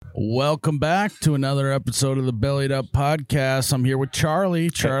Welcome back to another episode of the Bellied Up Podcast. I'm here with Charlie.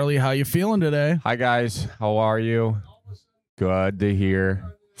 Charlie, how you feeling today? Hi, guys. How are you? Good to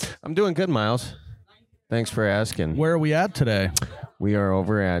hear. I'm doing good, Miles. Thanks for asking. Where are we at today? We are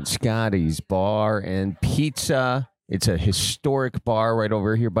over at Scotty's Bar and Pizza. It's a historic bar right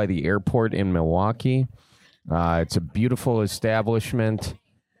over here by the airport in Milwaukee. It's a beautiful establishment.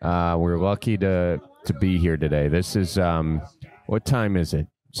 We're lucky to be here today. This is, what time is it?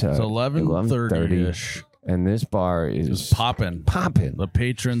 It's 11:30-ish. And this bar is popping. The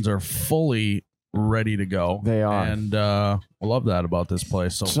patrons are fully ready to go. They are. And I love that about this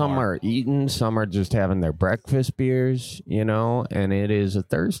place. Some are eating, some are just having their breakfast beers, and it is a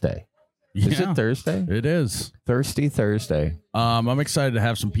Thursday. Yeah, is it Thursday? It is. Thirsty Thursday. I'm excited to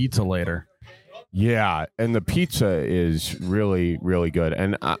have some pizza later. Yeah, and the pizza is really, really good.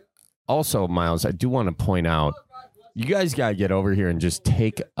 And also, Miles, I do want to point out, you guys got to get over here and just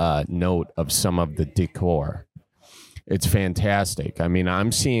take a note of some of the decor. It's fantastic. I mean,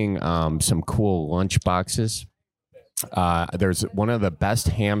 I'm seeing some cool lunch boxes. There's one of the best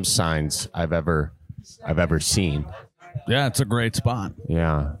ham signs I've ever seen. Yeah, it's a great spot.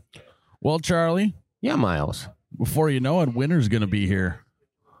 Yeah. Well, Charlie. Yeah, Miles. Before you know it, winter's going to be here.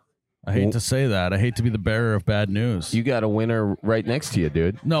 I hate to say that. I hate to be the bearer of bad news. You got a winter right next to you,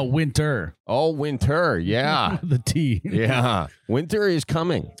 dude. No, winter. Oh, winter. Yeah. The T. Yeah. Winter is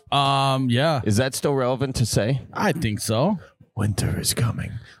coming. Yeah. Is that still relevant to say? I think so. Winter is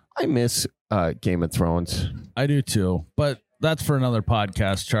coming. I miss Game of Thrones. I do too. But that's for another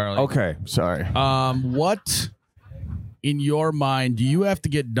podcast, Charlie. Okay. Sorry. What in your mind do you have to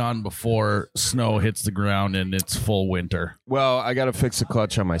get done before snow hits the ground and it's full winter? Well, I got to fix the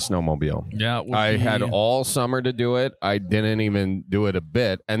clutch on my snowmobile. Yeah. I had all summer to do it. I didn't even do it a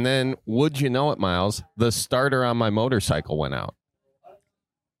bit. And then, would you know it, Miles, the starter on my motorcycle went out.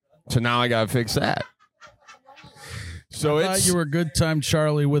 So now I got to fix that. So I thought you were good time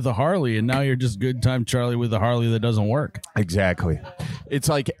Charlie with a Harley, and now you're just good time Charlie with a Harley that doesn't work. Exactly. It's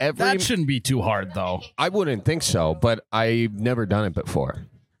like that shouldn't be too hard, though. I wouldn't think so, but I've never done it before,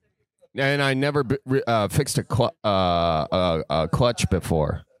 and I never fixed a clutch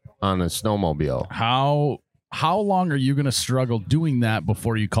before on a snowmobile. How long are you going to struggle doing that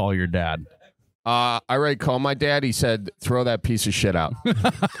before you call your dad? I already called my dad. He said, throw that piece of shit out.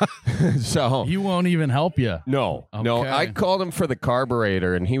 So he won't even help you. No. I called him for the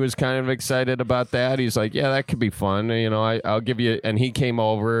carburetor, and he was kind of excited about that. He's like, yeah, that could be fun. I'll give you. And he came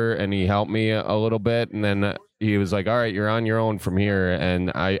over and he helped me a little bit. And then he was like, all right, you're on your own from here.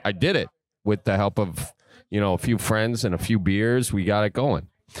 And I did it with the help of, a few friends and a few beers. We got it going.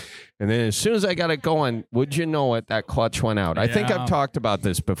 And then as soon as I got it going, would you know it, that clutch went out. I think I've talked about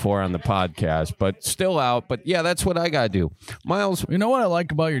this before on the podcast, but still out. But yeah, that's what I got to do. Miles. You know what I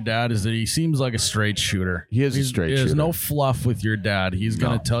like about your dad is that he seems like a straight shooter. He is a straight shooter. There's no fluff with your dad. He's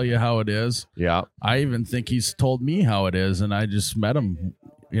going to tell you how it is. Yeah. I even think he's told me how it is, and I just met him,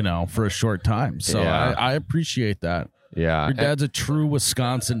 for a short time. So yeah. I appreciate that. Yeah. Your dad's a true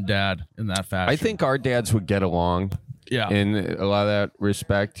Wisconsin dad in that fashion. I think our dads would get along. Yeah. In a lot of that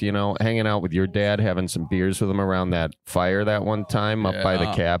respect, hanging out with your dad, having some beers with him around that fire that one time up by the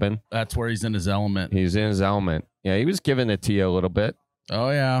cabin. That's where he's in his element. He's in his element. Yeah, he was giving it to you a little bit. Oh,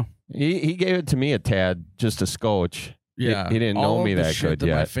 yeah. He gave it to me a tad, just a scotch. Yeah. He didn't know me that good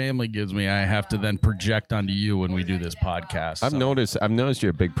yet. My family gives me, I have to then project onto you when we do this podcast. I've noticed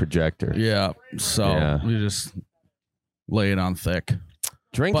you're a big projector. Yeah. So we just lay it on thick.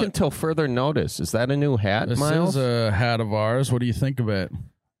 Drink until further notice. Is that a new hat, Miles? This is a hat of ours. What do you think of it?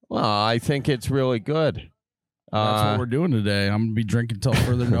 Well, I think it's really good. That's what we're doing today. I'm going to be drinking until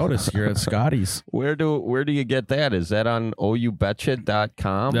further notice here at Scotty's. Where do you get that? Is that on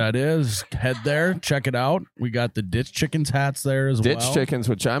oubetcha.com? That is. Head there. Check it out. We got the Ditch Chickens hats there as well. Ditch Chickens,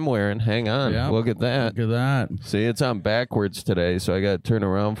 which I'm wearing. Hang on. Yep. Look at that. Look at that. See, it's on backwards today, so I got to turn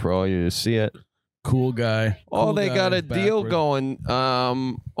around for all you to see it. Cool guy. They got a deal going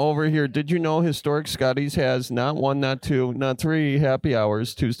over here. Did you know Historic Scotty's has not one, not two, not three happy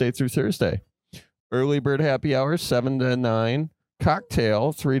hours Tuesday through Thursday? Early bird happy hours 7 to 9,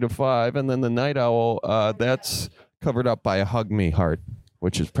 cocktail 3 to 5, and then the night owl that's covered up by a Hug Me heart,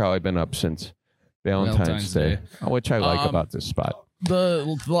 which has probably been up since Valentine's Day. Which I like about this spot.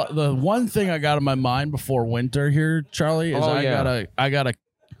 The one thing I got in my mind before winter here, Charlie, is I gotta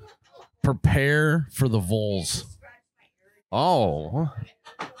prepare for the voles. Oh,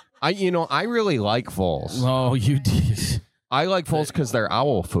 I really like voles. Oh, you did. I like voles because they're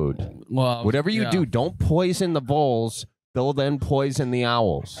owl food. Well, whatever you do, don't poison the voles. They'll then poison the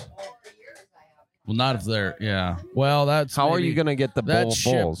owls. Well, not if they're, yeah. Well, that's how are you going to get the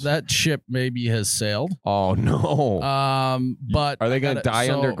bulls? That ship maybe has sailed. Oh, no. But are they going to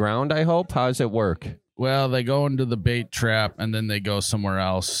die underground, I hope? How does it work? Well, they go into the bait trap and then they go somewhere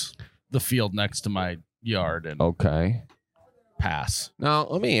else, the field next to my yard, and pass. Now,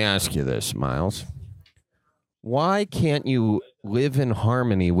 let me ask you this, Miles. Why can't you live in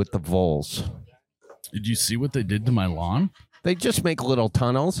harmony with the voles? Did you see what they did to my lawn? They just make little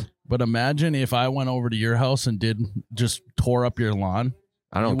tunnels. But imagine if I went over to your house and just tore up your lawn.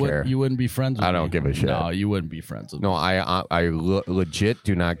 I don't care. You wouldn't be friends with me. I don't give a shit. No, you wouldn't be friends with me. No, I legit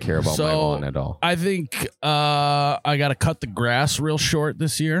do not care about my lawn at all. I think I got to cut the grass real short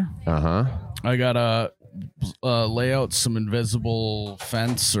this year. I got to lay out some invisible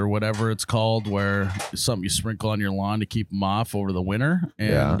fence or whatever it's called, where it's something you sprinkle on your lawn to keep them off over the winter.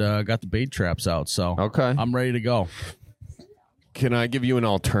 And got the bait traps out. So I'm ready to go. Can I give you an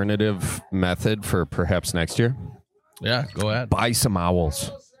alternative method for perhaps next year? Yeah, go ahead. Buy some owls.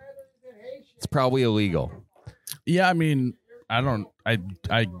 It's probably illegal. Yeah, I mean, I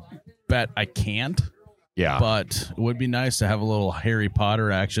bet I can't. Yeah. But it would be nice to have a little Harry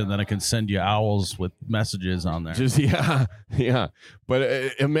Potter action. Then I can send you owls with messages on there. Yeah.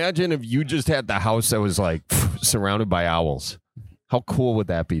 But imagine if you just had the house that was like surrounded by owls. How cool would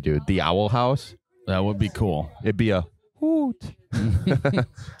that be, dude? The owl house? That would be cool. It'd be a hoot.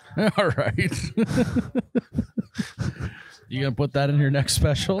 All right. You gonna put that in your next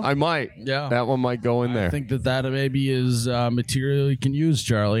special? I might. Yeah, that one might go in there. I think that maybe is material you can use,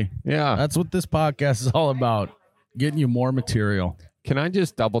 Charlie. Yeah, that's what this podcast is all about: getting you more material. Can I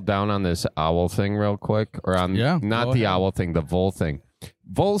just double down on this owl thing real quick, or on not the owl thing, the vole thing?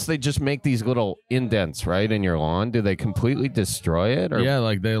 Voles, they just make these little indents right in your lawn. Do they completely destroy it? Or? Yeah,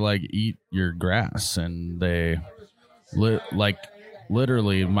 like they eat your grass, and they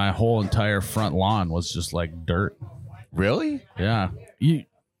literally my whole entire front lawn was just like dirt. Really? Yeah.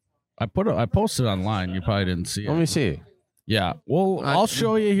 I posted online. You probably didn't see it. Let me see. Yeah. Well, I'll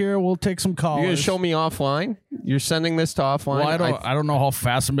show you here. We'll take some calls. You're gonna show me offline? You're sending this to offline? Well, I don't know how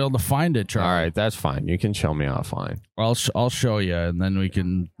fast I'm able to find it, Charlie. All right, that's fine. You can show me offline. I'll show you, and then we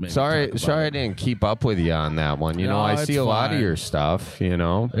can. Sorry, I didn't keep up with you on that one. You know, I see a lot of your stuff. You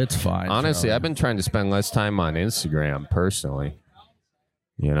know, it's fine. Honestly, Charlie. I've been trying to spend less time on Instagram personally.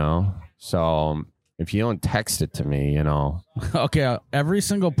 You know, so. If you don't text it to me, you know. Okay, every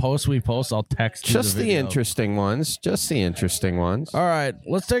single post we post, I'll text you just the interesting ones. Just the interesting ones. All right,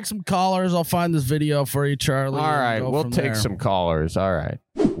 let's take some callers. I'll find this video for you, Charlie. All right, we'll take some callers. All right.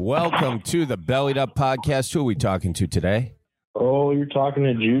 Welcome to the Bellied Up Podcast. Who are we talking to today? Oh, you're talking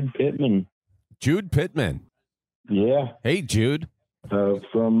to Jude Pittman. Jude Pittman? Yeah. Hey, Jude.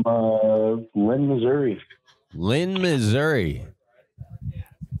 From Lynn, Missouri. Lynn, Missouri.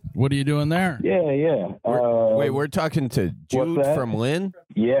 What are you doing there? Yeah. We're talking to Jude from Lynn?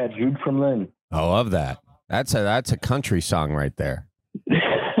 Yeah, Jude from Lynn. I love that. That's a country song right there.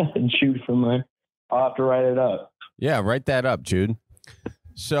 Jude from Lynn. I'll have to write it up. Yeah, write that up, Jude.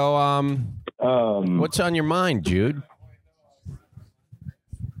 So, what's on your mind, Jude?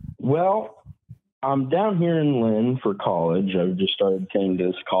 Well, I'm down here in Lynn for college. I've just started attending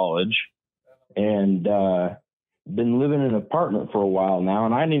this college. And, been living in an apartment for a while now,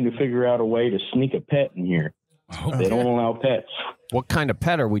 and I need to figure out a way to sneak a pet in here. Okay. They don't allow pets. What kind of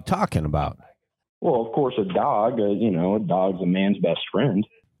pet are we talking about? Well, of course, a dog. A dog's a man's best friend.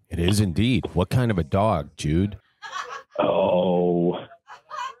 It is indeed. What kind of a dog, Jude? Oh,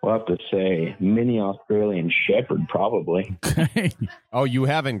 we'll have to say mini Australian Shepherd, probably. Oh, you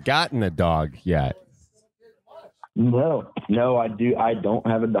haven't gotten a dog yet? No, I don't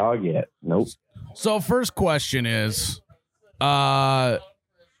have a dog yet. Nope. So first question is, I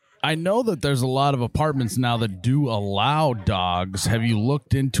know that there's a lot of apartments now that do allow dogs. Have you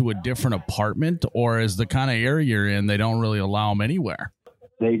looked into a different apartment, or is the kind of area you're in, they don't really allow them anywhere?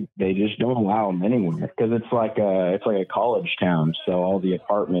 They just don't allow them anywhere because it's like a college town. So all the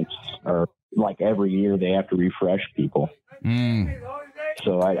apartments are like every year they have to refresh people.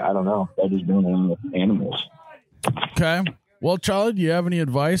 So I don't know. They just don't allow animals. Okay. Well, Charlie, do you have any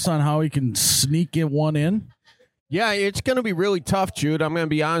advice on how we can sneak one in? Yeah, it's going to be really tough, Jude. I'm going to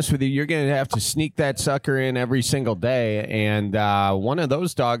be honest with you. You're going to have to sneak that sucker in every single day, and one of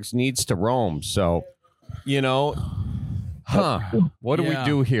those dogs needs to roam. So, what do we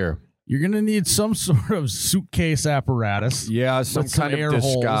do here? You're going to need some sort of suitcase apparatus. Yeah, some kind of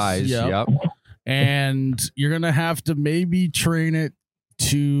disguise. Yep. And you're going to have to maybe train it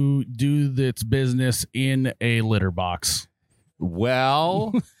to do its business in a litter box.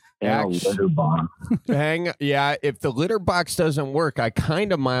 Well, And a litter box. If the litter box doesn't work, I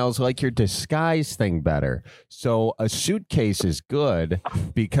kind of, Miles, like your disguise thing better. So a suitcase is good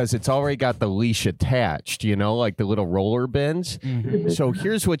because it's already got the leash attached, like the little roller bins. Mm-hmm. So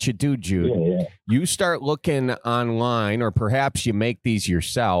here's what you do, Jude. Yeah. You start looking online, or perhaps you make these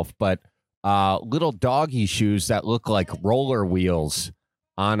yourself, but little doggy shoes that look like roller wheels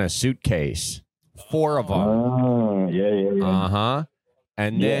on a suitcase. 4 of them. Oh, yeah. Uh-huh.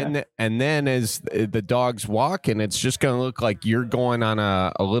 And then as the dog's walking, it's just going to look like you're going on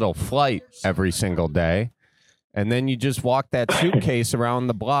a little flight every single day. And then you just walk that suitcase around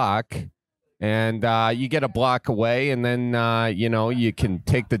the block, and you get a block away, and then, you can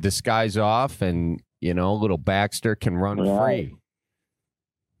take the disguise off, and, little Baxter can run free.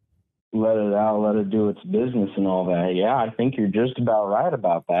 Let it out, let it do its business and all that. Yeah, I think you're just about right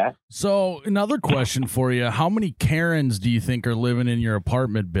about that. So another question for you. How many Karens do you think are living in your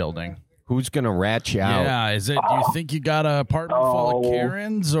apartment building? Who's going to rat you out? Yeah, do you think you got an apartment full of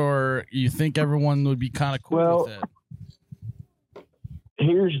Karens, or you think everyone would be kind of cool with it?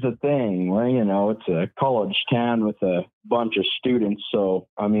 Here's the thing. Well, it's a college town with a bunch of students. So,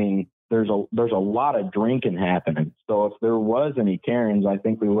 I mean, there's a lot of drinking happening. So if there was any Karens, I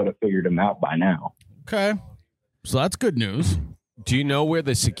think we would have figured them out by now. Okay. So that's good news. Do you know where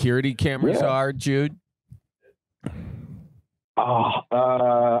the security cameras are, Jude?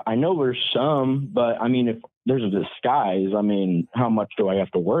 I know there's some, but I mean, if there's a disguise, I mean, how much do I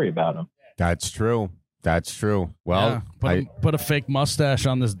have to worry about them? That's true. Well, put a fake mustache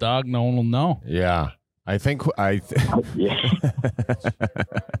on this dog. No one will know. Yeah. I think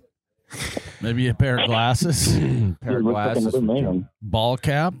maybe a pair of glasses. Ball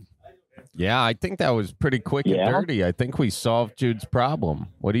cap. Yeah, I think that was pretty quick and dirty. I think we solved Jude's problem.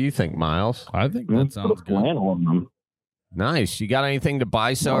 What do you think, Miles? I think that sounds good. Nice. You got anything to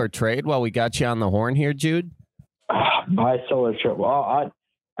buy, sell, or trade while we got you on the horn here, Jude? Buy, sell, or trade. Well,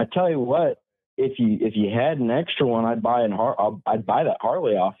 I tell you what. If you had an extra one, I'd buy that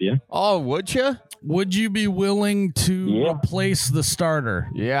Harley off you. Oh, would you? Would you be willing to replace the starter?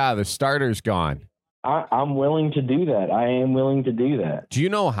 Yeah, the starter's gone. I'm willing to do that. I am willing to do that. Do you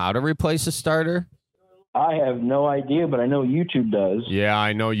know how to replace a starter? I have no idea, but I know YouTube does. Yeah,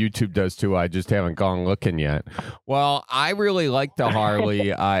 I know YouTube does too. I just haven't gone looking yet. Well, I really like the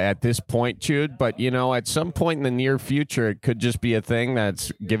Harley at this point, Jude, but at some point in the near future, it could just be a thing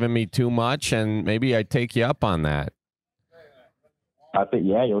that's giving me too much, and maybe I take you up on that. I think,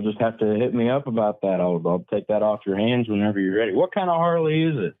 you'll just have to hit me up about that. I'll take that off your hands whenever you're ready. What kind of Harley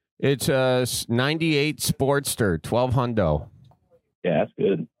is it? It's a 98 Sportster, 12 hundo. Yeah, that's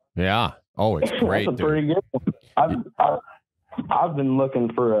good. Yeah. Oh, it's great. That's a pretty good one. I've been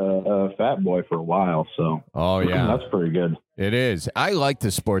looking for a fat boy for a while, so. Oh, yeah. That's pretty good. It is. I like the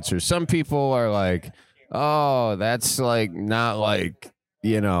Sportster. Some people are like, oh, that's like not like, a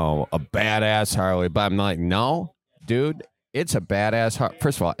badass Harley. But I'm like, no, dude, it's a badass.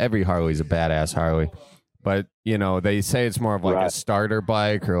 First of all, every Harley's a badass Harley. But, they say it's more of like a starter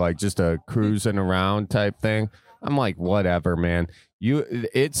bike or like just a cruising around type thing. I'm like, whatever, man.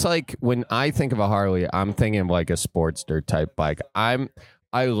 It's like when I think of a Harley, I'm thinking of like a Sportster type bike. I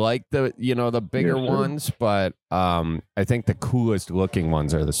like the bigger ones, but I think the coolest looking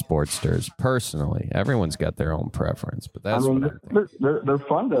ones are the Sportsters. Personally, everyone's got their own preference, but that's what I think. They're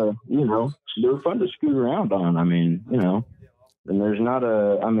fun to they're fun to scoot around on. I mean, and there's not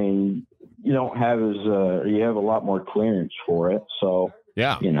you don't have you have a lot more clearance for it, so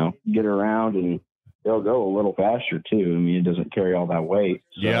get around and. They'll go a little faster too. I mean, it doesn't carry all that weight.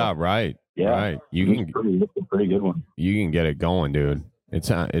 So, yeah, right. Yeah, right. It's a pretty good one. You can get it going, dude. It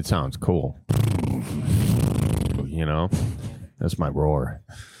sounds cool. That's my roar.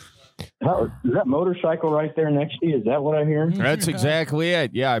 Is that motorcycle right there next to you? Is that what I hear? That's exactly it.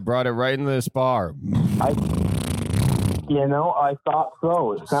 Yeah, I brought it right in this bar. I thought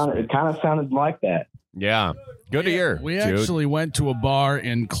so. It kind of sounded like that. Yeah. Good to hear. We actually went to a bar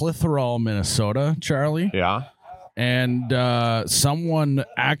in Clitheroe, Minnesota, Charlie. Yeah. And someone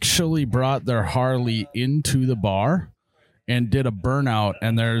actually brought their Harley into the bar and did a burnout.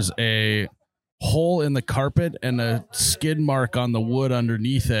 And there's a hole in the carpet and a skid mark on the wood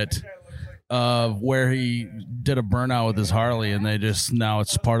underneath it of where he did a burnout with his Harley. And now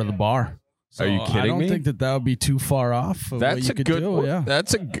it's part of the bar. So are you kidding me? I don't think that would be too far off. That's a good. Yeah.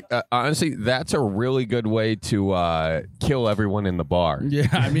 That's honestly, that's a really good way to kill everyone in the bar. Yeah,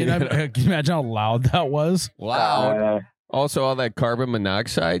 I mean, can you imagine how loud that was? Loud. Also, all that carbon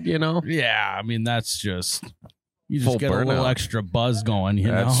monoxide. Yeah, I mean, that's just you just get a little extra buzz going.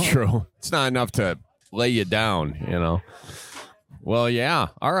 That's true. It's not enough to lay you down. Well, yeah.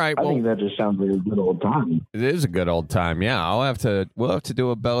 All right. I Well, think that just sounds like a good old time. it is a good old time. Yeah. We'll have to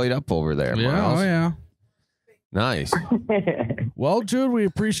do a bellied up over there. Yeah, Miles. oh yeah. Nice. Well, Jude, we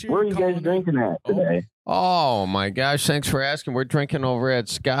appreciate. Where are you guys drinking at today? Oh my gosh. Thanks for asking. We're drinking over at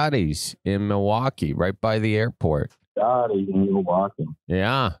Scotty's in Milwaukee, right by the airport. Scotty's in Milwaukee.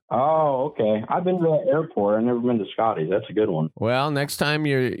 Yeah. Oh, okay. I've been to that airport. I've never been to Scotty's. That's a good one. Well, next time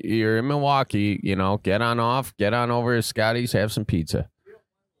you're in Milwaukee, get on over to Scotty's, have some pizza.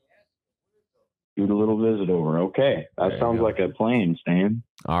 Do a little visit over. Okay. That sounds like a plan, Stan.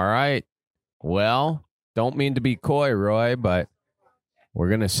 All right. Well, don't mean to be coy, Roy, but we're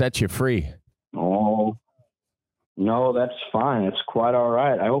going to set you free. Oh, no, that's fine. It's quite all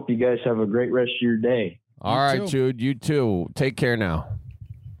right. I hope you guys have a great rest of your day. All right, Jude. You too. Take care now.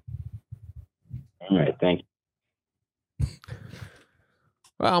 All right. Thank you.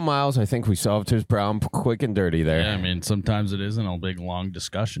 Well, Miles, I think we solved his problem quick and dirty there. Yeah, I mean, sometimes it isn't a big, long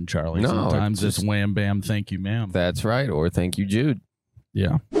discussion, Charlie. No, sometimes it's wham, bam, thank you, ma'am. That's right. Or thank you, Jude.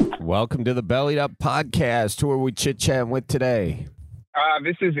 Yeah. Welcome to the Bellied Up Podcast. Who are we chit-chatting with today?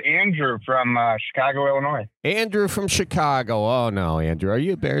 This is Andrew from Chicago, Illinois. Andrew from Chicago. Oh, no, Andrew. Are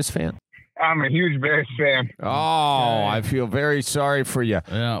you a Bears fan? I'm a huge Bears fan. Oh, I feel very sorry for you.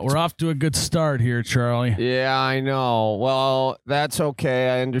 Yeah, we're off to a good start here, Charlie. Yeah, I know. Well, that's okay.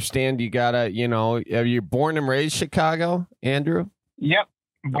 I understand you gotta, are you born and raised Chicago, Andrew? Yep.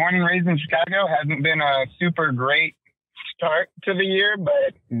 Born and raised in Chicago. Hasn't been a super great start to the year,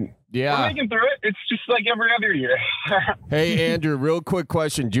 but yeah, we're making through it. It's just like every other year. Hey, Andrew, real quick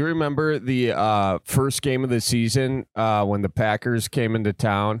question. Do you remember the first game of the season when the Packers came into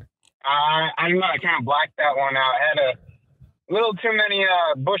town? I don't know. I kind of blacked that one out. I had a little too many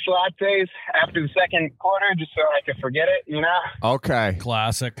Busch lattes after the second quarter just so I could forget it, Okay.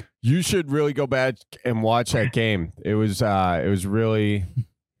 Classic. You should really go back and watch that game. It was really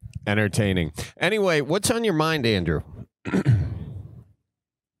entertaining. Anyway, what's on your mind, Andrew? So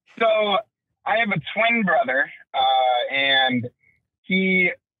I have a twin brother, and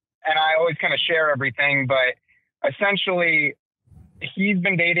he and I always kind of share everything, but essentially he's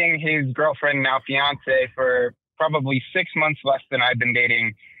been dating his girlfriend, now fiance, for probably 6 months less than I've been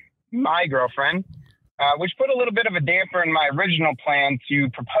dating my girlfriend, which put a little bit of a damper in my original plan to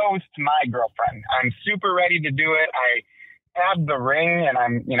propose to my girlfriend. I'm super ready to do it. I have the ring and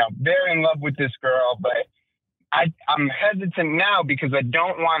I'm, very in love with this girl, but I'm hesitant now because I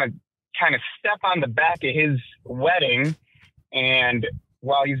don't want to kind of step on the back of his wedding. And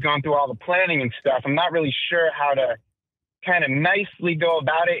while he's going through all the planning and stuff, I'm not really sure how to kind of nicely go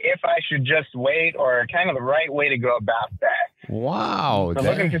about it, if I should just wait or kind of the right way to go about that. Wow. So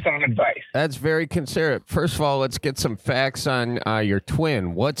looking for some advice. That's very considerate. First of all, let's get some facts on your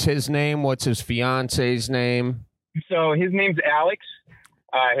twin. What's his name? What's his fiance's name? So his name's Alex.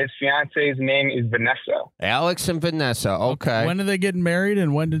 His fiance's name is Vanessa. Alex and Vanessa. Okay. When did they get married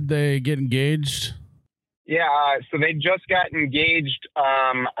and when did they get engaged? Yeah, so they just got engaged.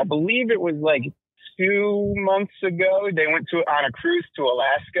 I believe it was like 2 months ago. They went on a cruise to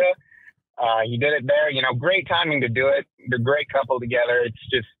Alaska. He did it there. Great timing to do it. They're a great couple together. It's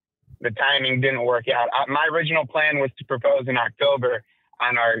just the timing didn't work out. My original plan was to propose in October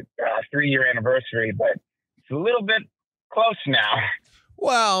on our 3-year anniversary, but it's a little bit close now.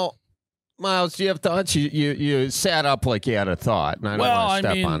 Well, Miles, do you have thoughts? You sat up like you had a thought, and I don't want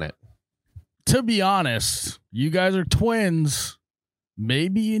to step on it. To be honest, you guys are twins.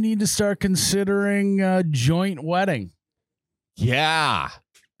 Maybe you need to start considering a joint wedding. Yeah.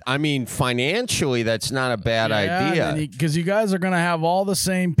 I mean, financially, that's not a bad idea. Because you guys are going to have all the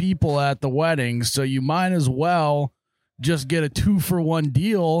same people at the wedding, so you might as well just get a 2-for-1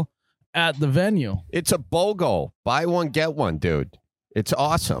 deal at the venue. It's a BOGO. Buy one, get one, dude. It's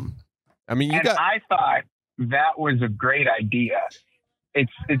awesome. I mean, I thought that was a great idea.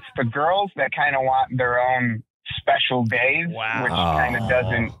 It's the girls that kind of want their own special days, which kind of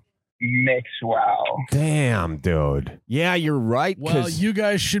doesn't mix well. Damn, dude. Yeah, you're right. Well, you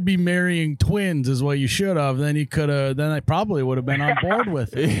guys should be marrying twins is what you should have. Then you could have. Then I probably would have been on board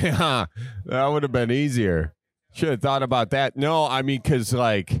with it. Yeah, that would have been easier. Should have thought about that. No, I mean, because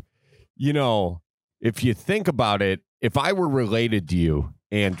if you think about it, if I were related to you,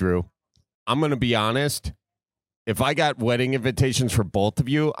 Andrew, I'm going to be honest. If I got wedding invitations for both of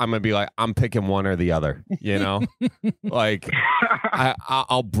you, I'm going to be like, I'm picking one or the other, Like,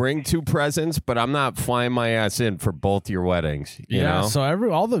 I'll bring 2 presents, but I'm not flying my ass in for both your weddings, you know? So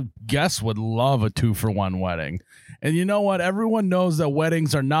all the guests would love a 2-for-1 wedding. And you know what? Everyone knows that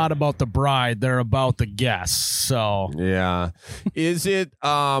weddings are not about the bride. They're about the guests. So yeah. Is it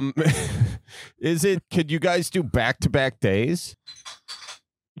Could you guys do back-to-back days?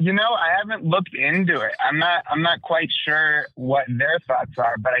 I haven't looked into it. I'm not quite sure what their thoughts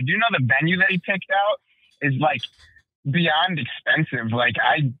are, but I do know the venue that he picked out is like beyond expensive. Like,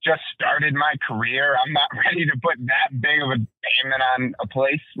 I just started my career. I'm not ready to put that big of a payment on a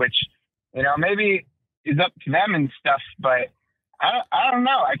place, which, maybe is up to them and stuff, but I don't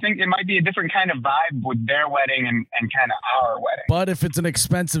know. I think it might be a different kind of vibe with their wedding and kind of our wedding. But if it's an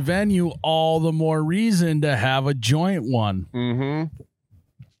expensive venue, all the more reason to have a joint one. Mm-hmm.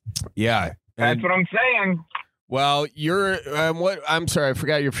 Yeah. That's what I'm saying. Well, you're I'm sorry, I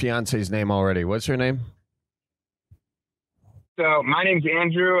forgot your fiance's name already. What's her name? So my name's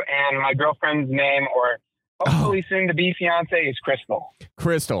Andrew, and my girlfriend's name, or hopefully soon to be fiance, is Crystal.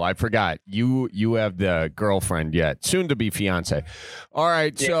 Crystal, I forgot. You have the girlfriend yet. Soon to be fiance. All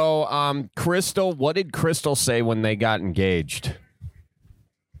right. Yeah. So, Crystal, what did Crystal say when they got engaged?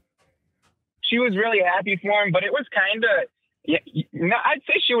 She was really happy for him, but it was kind of, I'd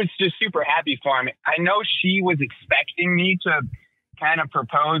say she was just super happy for him. I know she was expecting me to kind of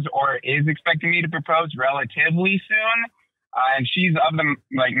propose, or is expecting me to propose relatively soon. And she's of the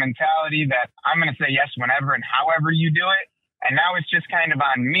mentality that I'm going to say yes whenever and however you do it. And now it's just kind of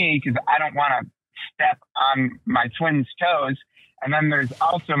on me because I don't want to step on my twins' toes. And then there's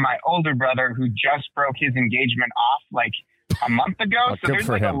also my older brother who just broke his engagement off a month ago. So there's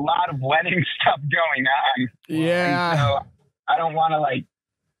a lot of wedding stuff going on. Yeah. And so I don't want to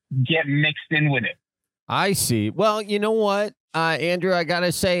get mixed in with it. I see. Well, you know what, Andrew, I got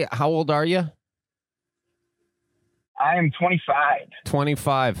to say, how old are you? I am 25.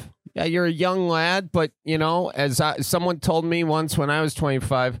 25. Yeah, you're a young lad, but, as someone told me once when I was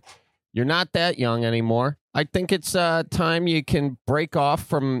 25, you're not that young anymore. I think it's time you can break off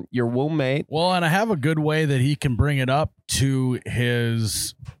from your womb mate. Well, and I have a good way that he can bring it up to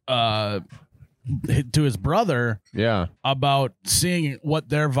his brother. Yeah. About seeing what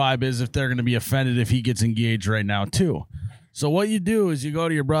their vibe is, if they're going to be offended if he gets engaged right now, too. So what you do is you go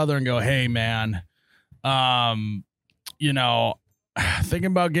to your brother and go, hey, man, thinking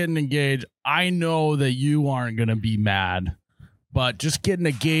about getting engaged. I know that you aren't going to be mad, but just getting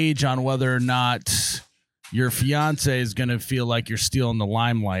a gauge on whether or not your fiance is going to feel like you're stealing the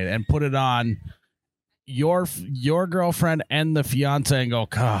limelight, and put it on your girlfriend and the fiance and go,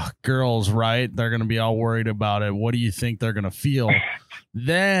 girls, right? They're going to be all worried about it. What do you think they're going to feel?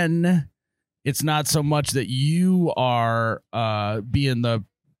 Then it's not so much that you are being the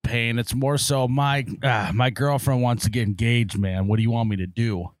pain. It's more so my girlfriend wants to get engaged, man. What do you want me to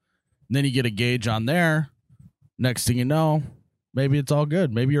do? And then you get a gauge on there. Next thing you know, maybe it's all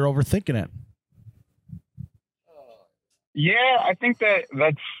good. Maybe you're overthinking it. Yeah, I think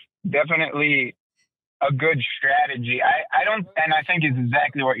that's definitely a good strategy. I don't, and I think it's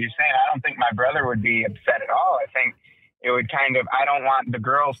exactly what you're saying. I don't think my brother would be upset at all. I think it would I don't want the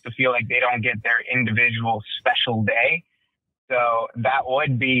girls to feel like they don't get their individual special day. So that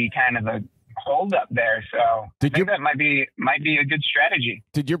would be kind of a hold up there. So I think that might be a good strategy.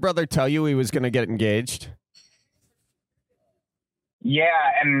 Did your brother tell you he was going to get engaged? Yeah.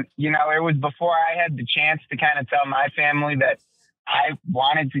 And, it was before I had the chance to kind of tell my family that I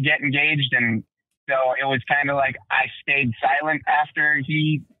wanted to get engaged. And so it was kind of like I stayed silent after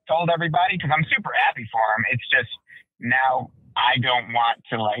he told everybody, because I'm super happy for him. It's just now I don't want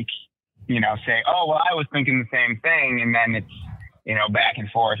to say, oh, well, I was thinking the same thing. And then it's, back and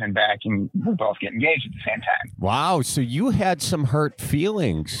forth and back, and we both get engaged at the same time. Wow. So you had some hurt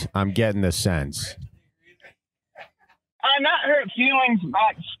feelings, I'm getting the sense. Not hurt feelings,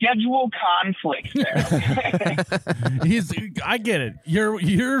 but schedule conflict there. I get it.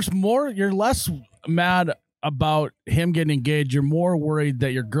 You're less mad about him getting engaged. You're more worried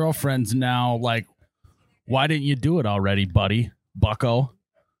that your girlfriend's now why didn't you do it already, buddy? Bucko.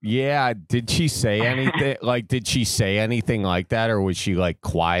 Yeah. Did she say anything? Did she say anything like that? Or was she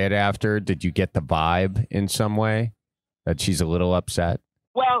quiet after? Did you get the vibe in some way that she's a little upset?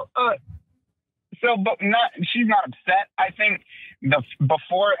 Well, she's not upset. I think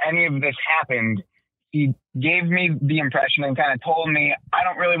before any of this happened, he gave me the impression and kind of told me, I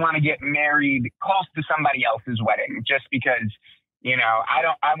don't really want to get married close to somebody else's wedding, just because,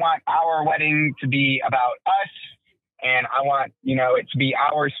 I want our wedding to be about us. And I want, it to be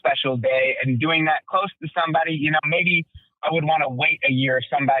our special day, and doing that close to somebody, maybe I would want to wait a year if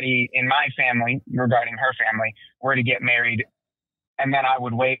somebody in my family, regarding her family, were to get married, and then I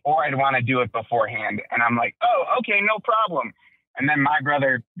would wait, or I'd want to do it beforehand. And I'm like, oh, okay, no problem. And then my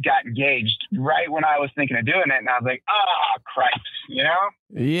brother got engaged right when I was thinking of doing it. And I was like, cripes,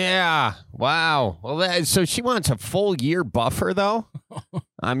 Yeah. Wow. Well, so she wants a full year buffer, though?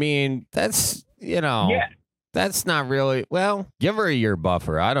 I mean, that's, that's not really, well, give her a year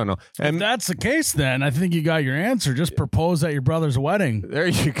buffer. I don't know. And if that's the case, then I think you got your answer. Just propose at your brother's wedding. There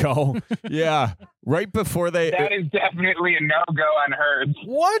you go. Yeah. Right before That is definitely a no-go on hers.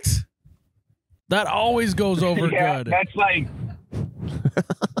 What? That always goes over good. That's like...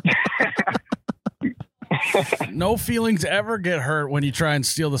 No feelings ever get hurt when you try and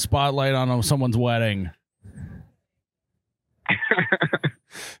steal the spotlight on someone's wedding.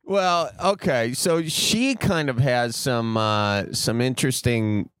 Well, okay, so she kind of has some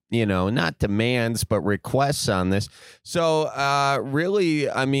interesting, not demands but requests on this. So, really,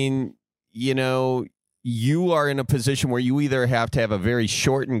 I mean, you are in a position where you either have to have a very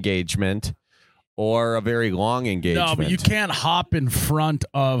short engagement or a very long engagement. No, but you can't hop in front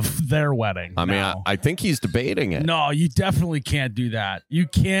of their wedding. I mean, I think he's debating it. No, you definitely can't do that. You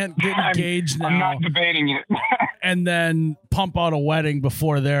can't get engaged now. I'm not debating it. And then pump out a wedding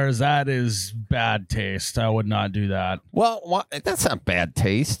before theirs. That is bad taste. I would not do that. Well, that's not bad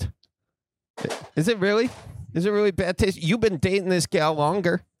taste. Is it really? Is it really bad taste? You've been dating this gal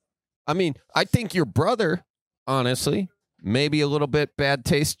longer. I mean, I think your brother, honestly, maybe a little bit bad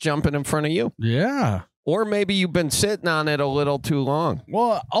taste jumping in front of you. Yeah. Or maybe you've been sitting on it a little too long.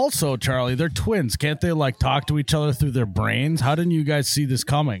 Well, also, Charlie, they're twins. Can't they talk to each other through their brains? How didn't you guys see this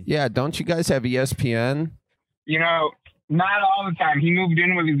coming? Yeah, don't you guys have ESPN? Not all the time. He moved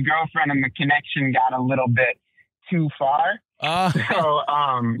in with his girlfriend and the connection got a little bit too far.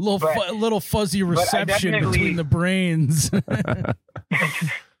 Little fuzzy reception between the brains.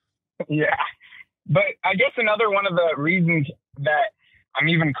 Yeah. But I guess another one of the reasons that I'm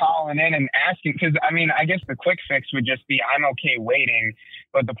even calling in and asking, because, I guess the quick fix would just be I'm okay waiting.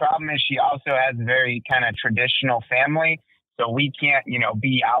 But the problem is she also has a very kind of traditional family. So we can't,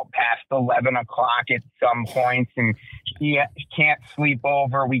 be out past 11 o'clock at some points, and she can't sleep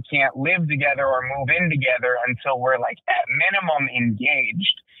over. We can't live together or move in together until we're at minimum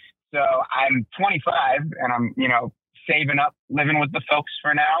engaged. So I'm 25 and I'm, saving up, living with the folks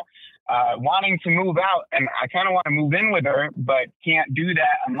for now. Wanting to move out, and I kind of want to move in with her, but can't do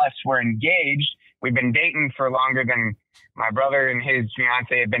that unless we're engaged. We've been dating for longer than my brother and his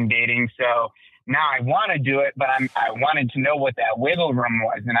fiance have been dating, so now I want to do it, but I wanted to know what that wiggle room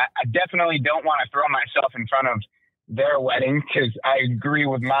was, and I definitely don't want to throw myself in front of their wedding, because I agree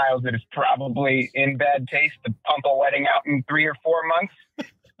with Miles that it's probably in bad taste to pump a wedding out in 3 or 4 months,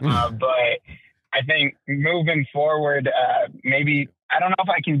 but I think moving forward, maybe I don't know if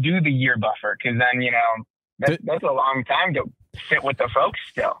I can do the year buffer, because then, that's a long time to sit with the folks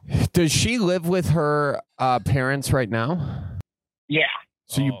still. Does she live with her parents right now? Yeah.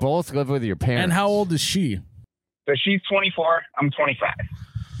 So you both live with your parents. And how old is she? So she's 24. I'm 25.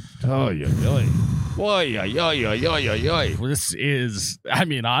 Oh, yeah. This is,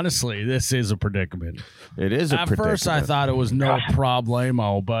 honestly, this is a predicament. It is a predicament. At first, I thought it was no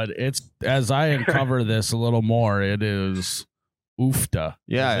problemo, but it's, as I uncover this a little more, it is oofta,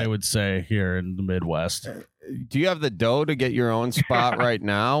 as they would say here in the Midwest. Do you have the dough to get your own spot right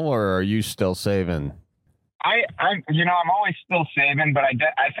now, or are you still saving? I'm always still saving, but I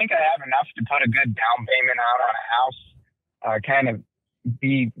think I have enough to put a good down payment out on a house, kind of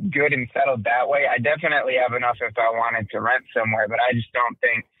be good and settled that way. I definitely have enough if I wanted to rent somewhere, but I just don't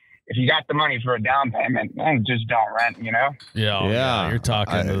think if you got the money for a down payment, then just don't rent, Yeah. You're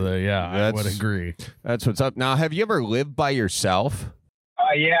talking I would agree. That's what's up. Now, have you ever lived by yourself?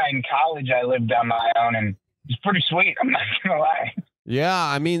 Yeah, in college I lived on my own, and it's pretty sweet. I'm not gonna lie.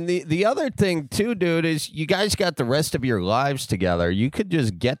 Yeah, the other thing too, dude, is you guys got the rest of your lives together. You could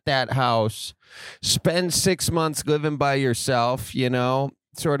just get that house, spend 6 months living by yourself,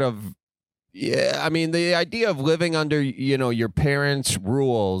 sort of. Yeah, the idea of living under, your parents'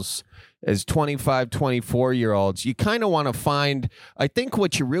 rules as 25, 24-year-olds, you kind of want to find, I think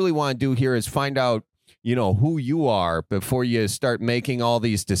what you really want to do here is find out, who you are before you start making all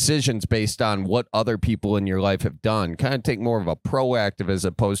these decisions based on what other people in your life have done. Kind of take more of a proactive as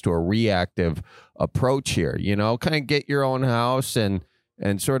opposed to a reactive approach here, kind of get your own house and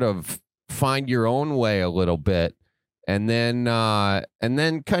sort of find your own way a little bit. And then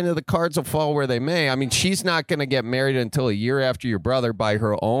kind of the cards will fall where they may. She's not going to get married until a year after your brother by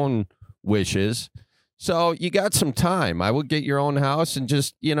her own wishes. So you got some time. I would get your own house and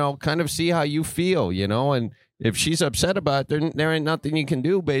just, kind of see how you feel, and if she's upset about it, there ain't nothing you can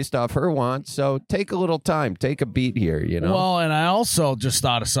do based off her wants. So take a little time, take a beat here, Well, and I also just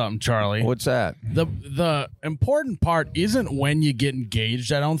thought of something, Charlie. What's that? The important part isn't when you get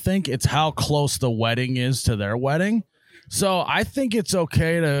engaged, I don't think. It's how close the wedding is to their wedding. So I think it's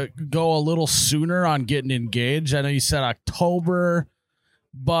okay to go a little sooner on getting engaged. I know you said October.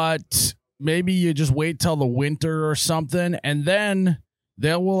 but maybe you just wait till the winter or something, and then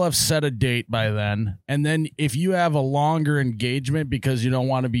they will have set a date by then. And then if you have a longer engagement because you don't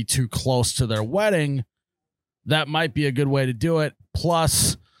want to be too close to their wedding, that might be a good way to do it.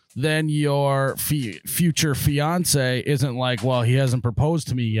 Plus, then your future fiance isn't like, well, he hasn't proposed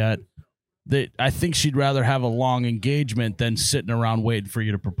to me yet. I think she'd rather have a long engagement than sitting around waiting for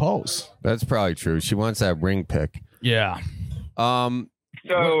you to propose. That's probably true. She wants that ring pick. Yeah.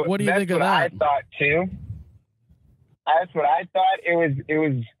 So what do you think of that? I thought too. That's what I thought. It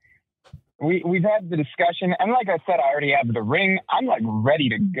was. We've had the discussion, and like I said, I already have the ring. I'm like ready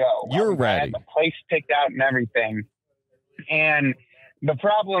to go. You're I ready. had the place picked out and everything. And the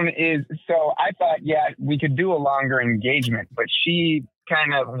problem is, so I thought, yeah, we could do a longer engagement, but she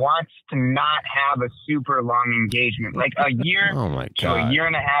kind of wants to not have a super long engagement, like a year Oh my to a God. year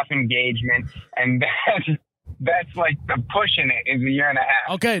and a half engagement, and that's like the pushing it is a year and a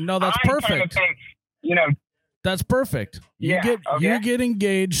half. Okay, no, that's I kind of perfect. think, you know, That's perfect. You Yeah, okay. get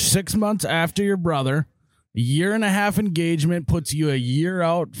engaged 6 months after your brother. A year and a half engagement puts you a year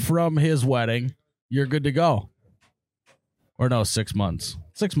out from his wedding. You're good to go. Or no, 6 months.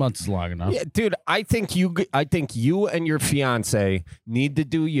 6 months is long enough. Yeah, dude, I think you and your fiance need to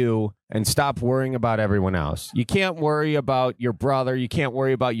do you and stop worrying about everyone else. You can't worry about your brother. You can't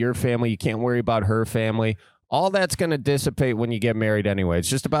worry about your family. You can't worry about her family. All that's going to dissipate when you get married anyway. It's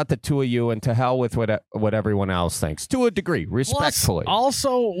just about the two of you, and to hell with what everyone else thinks, to a degree, respectfully. Plus,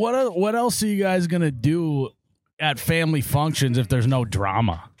 also, what else are you guys going to do at family functions if there's no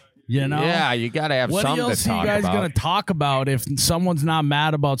drama? You know? Yeah, you got to have What something else to are talk you guys about. going to talk about if someone's not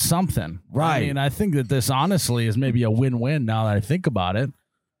mad about something? Right. I mean, I think that this honestly is maybe a win-win now that I think about it.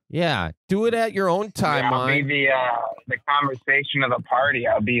 Yeah, do it at your own I'll be timeline. the conversation of the party.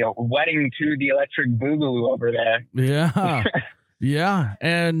 I'll be a wedding to the electric boogaloo over there. Yeah. Yeah.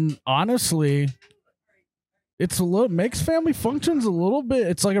 And honestly, it's makes family functions a little bit.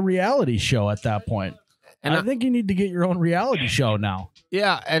 It's like a reality show at that point. And I think you need to get your own reality show now.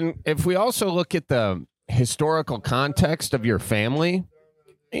 Yeah, and if we also look at the historical context of your family,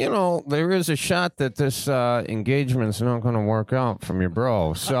 you know, there is a shot that this engagement's not going to work out from your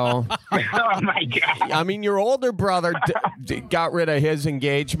bro. So, Oh my God. I mean, your older brother got rid of his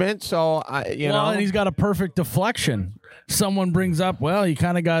engagement, so you know, And he's got a perfect deflection. Someone brings up, well, you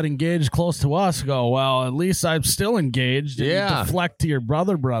kind of got engaged close to us. Go, well, at least I'm still engaged. And Yeah. you deflect to your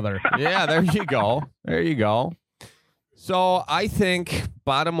brother. yeah, there you go, there you go. So I think,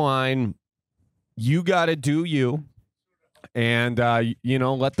 bottom line, you got to do you. And, you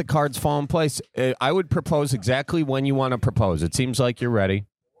know, let the cards fall in place. I would propose exactly when you want to propose. It seems like you're ready.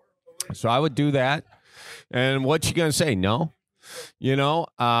 So I would do that. And what you going to say? No? You know?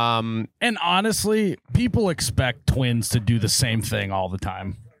 And honestly, people expect twins to do the same thing all the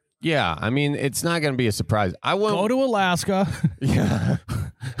time. Yeah. I mean, it's not going to be a surprise. I will Go to Alaska, Yeah.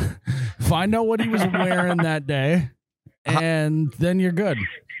 find out what he was wearing that day, and then you're good.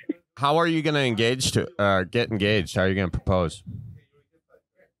 How are you going to get engaged? How are you going to propose?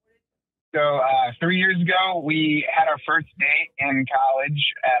 So 3 years ago, we had our first date in college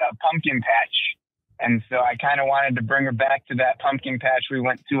at a pumpkin patch. And so I kind of wanted to bring her back to that pumpkin patch we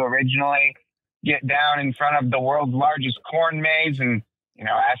went to originally, get down in front of the world's largest corn maze and, you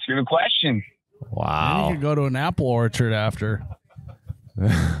know, ask her the question. Then Wow. you could go to an apple orchard after.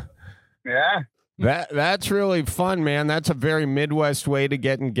 Yeah. That's really fun, man. That's a very Midwest way to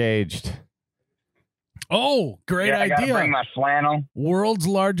get engaged. Oh, great Yeah, I got to idea. bring my flannel. World's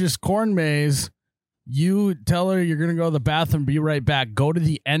largest corn maze. You tell her you're going to go to the bathroom, be right back. Go to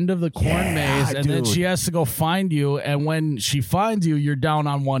the end of the corn maze, and then dude. she has to go find you. And when she finds you, you're down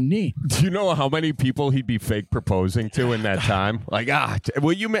on one knee. Do you know how many people he'd be fake proposing to in that time? Like,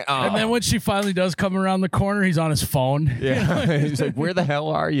 will you? And then when she finally does come around the corner, he's on his phone. Yeah, he's like, where the hell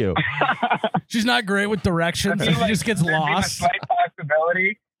are you? She's not great with directions. I She feel like just gets there'd be the lost. slight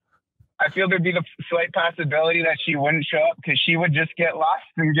possibility. I feel there'd be the slight possibility that she wouldn't show up because she would just get lost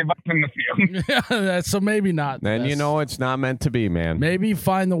and give up in the field. Yeah, so maybe not. Then you know it's not meant to be, man. Maybe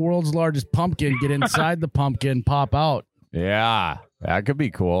find the world's largest pumpkin, get inside the pumpkin, pop out. Yeah, that could be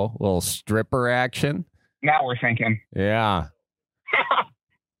cool. A little stripper action. Now we're thinking. Yeah.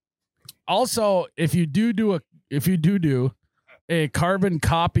 Also, if you do a carbon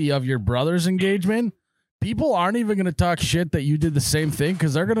copy of your brother's engagement, people aren't even going to talk shit that you did the same thing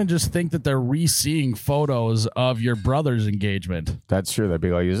because they're going to just think that they're re-seeing photos of your brother's engagement. That's true. They'd be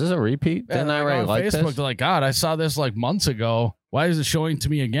like, is this a repeat? Didn't I Like already on like Facebook, this? they're like, God, I saw this like months ago. Why is it showing to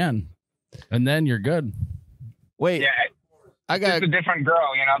me again? And then you're good. Wait, Yeah, I it's got a different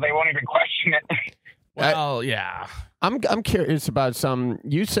girl. You know, they won't even question it. Well, yeah. I'm curious about some.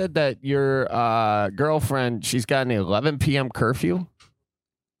 You said that your girlfriend, she's got an 11 p.m. curfew.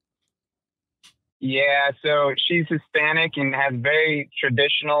 Yeah, so she's Hispanic and has very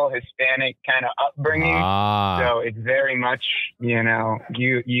traditional Hispanic kind of upbringing. So it's very much,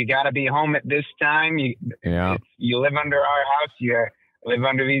 you got to be home at this time. You live under our house. You live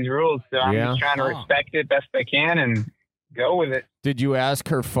under these rules. So I'm just trying to respect it best I can and go with it. Did you ask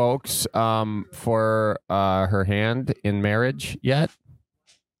her folks for her hand in marriage yet?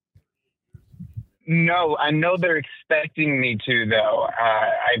 No, I know they're expecting me to, though.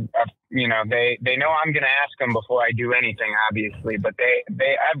 They know I'm going to ask them before I do anything, obviously, but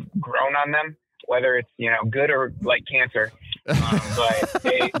I've grown on them, whether it's, good or like cancer. But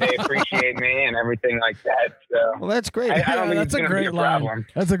they appreciate me and everything like that. So well, that's great. I don't think that's it's a great line. problem.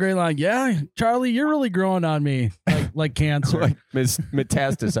 That's a great line. Yeah, Charlie, you're really growing on me, like cancer, like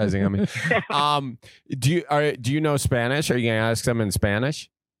metastasizing on me. Do you know Spanish? Are you going to ask them in Spanish?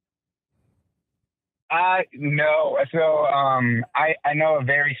 No. So, I know a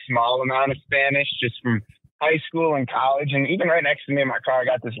very small amount of Spanish just from high school and college. And even right next to me in my car, I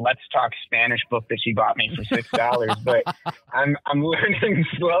got this Let's Talk Spanish book that she bought me for $6, but I'm learning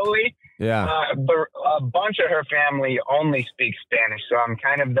slowly. Yeah. But a bunch of her family only speaks Spanish. So I'm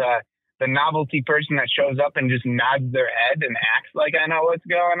kind of the novelty person that shows up and just nods their head and acts like I know what's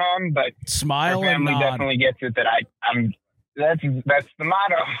going on. But smile her family and nod. definitely gets it that I'm That's the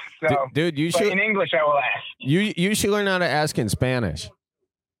motto. So, dude, you should. In English, I will ask. You should learn how to ask in Spanish.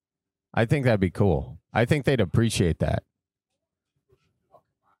 I think that'd be cool. I think they'd appreciate that.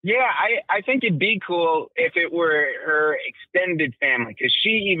 Yeah, I think it'd be cool if it were her extended family, because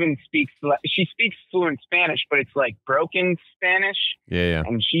she speaks fluent Spanish, but it's like broken Spanish. Yeah.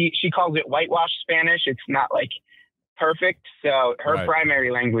 And she calls it whitewash Spanish. It's not like perfect. So her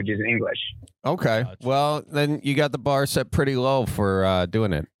primary language is English. Okay. Well, then you got the bar set pretty low for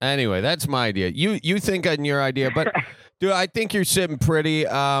doing it. Anyway, that's my idea. You think on your idea, but dude, I think you're sitting pretty.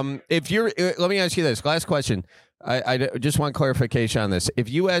 Let me ask you this last question. I just want clarification on this. If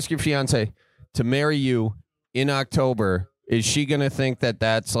you ask your fiance to marry you in October, is she going to think that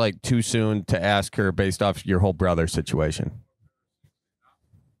that's like too soon to ask her based off your whole brother situation?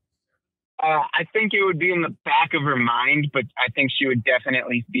 I think it would be in the back of her mind, but I think she would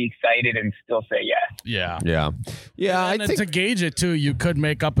definitely be excited and still say yes. Yeah. I think to gauge it too, you could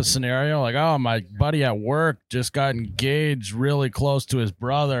make up a scenario like, "Oh, my buddy at work just got engaged really close to his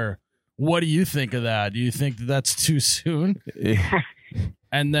brother. What do you think of that? Do you think that that's too soon?"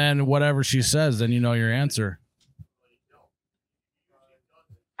 And then whatever she says, then you know your answer.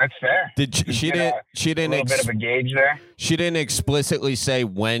 That's fair. She didn't a little bit of a gauge there. She didn't explicitly say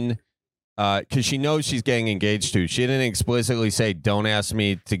when. Because she knows she's getting engaged to. She didn't explicitly say, "Don't ask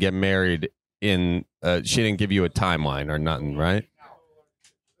me to get married in." She didn't give you a timeline or nothing, right?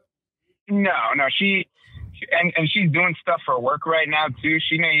 No. She and she's doing stuff for work right now too.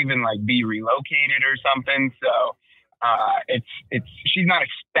 She may even like be relocated or something. So it's she's not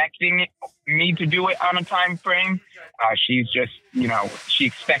expecting me to do it on a time frame. She's just she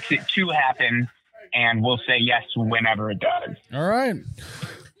expects it to happen, and we'll say yes whenever it does. All right.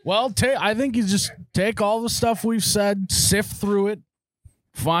 Well, I think you just take all the stuff we've said, sift through it,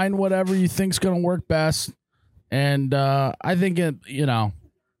 find whatever you think's going to work best, and I think I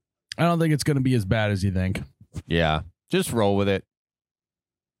don't think it's going to be as bad as you think. Yeah, just roll with it.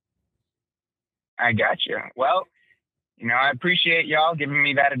 I got you. Well, I appreciate y'all giving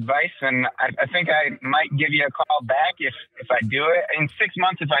me that advice, and I think I might give you a call back if I do it. In 6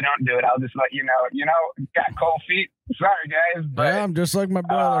 months, if I don't do it, I'll just let you know. Got cold feet. Sorry, guys. But, yeah, I'm just like my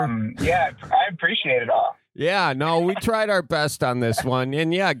brother. Yeah, I appreciate it all. Yeah, no, we tried our best on this one.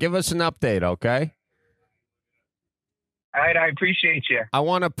 And, yeah, give us an update, okay? All right, I appreciate you. I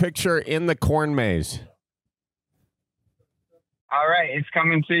want a picture in the corn maze. All right, it's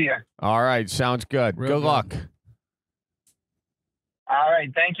coming to you. All right, sounds good. Good luck. All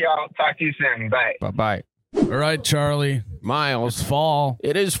right, thank you. I'll talk to you soon. Bye. Bye-bye. All right, Charlie. Miles. It's fall.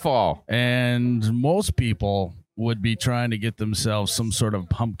 It is fall. And most people would be trying to get themselves some sort of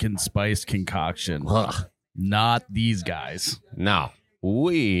pumpkin spice concoction. Ugh. Not these guys. No.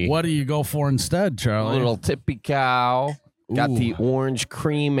 What do you go for instead, Charlie? A little tippy cow. Got Ooh. the orange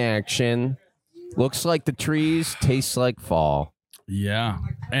cream action. Looks like the trees. Tastes like fall. Yeah.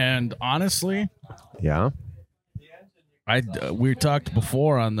 And honestly, yeah. We talked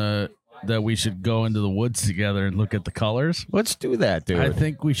before on that we should go into the woods together and look at the colors. Let's do that, dude. I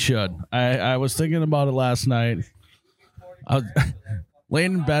think we should. I was thinking about it last night.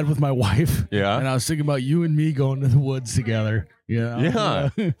 laying in bed with my wife. Yeah. And I was thinking about you and me going to the woods together. Yeah.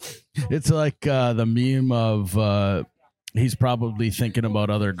 It's like the meme of he's probably thinking about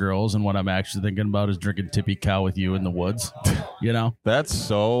other girls, and what I'm actually thinking about is drinking tippy cow with you in the woods. That's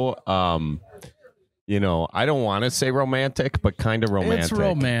so, I don't want to say romantic, but kind of romantic. It's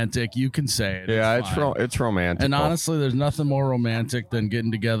romantic. You can say it. Yeah, it's romantic. And honestly, there's nothing more romantic than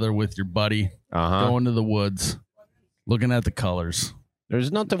getting together with your buddy, going to the woods, looking at the colors. There's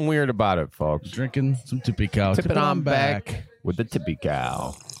nothing weird about it, folks. Drinking some tippy cow. Tip it on back with the tippy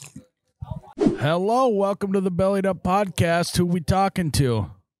cow. Hello, welcome to the Bellied Up Podcast. Who we talking to?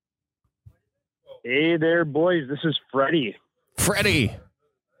 Hey there, boys. This is Freddie. Freddie.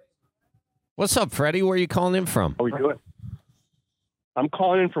 What's up, Freddie? Where are you calling in from? How we doing? I'm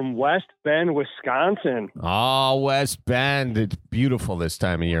calling in from West Bend, Wisconsin. Oh, West Bend. It's beautiful this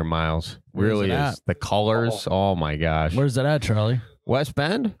time of year, Miles. Really is. The colors. Oh, my gosh. Where's that at, Charlie? West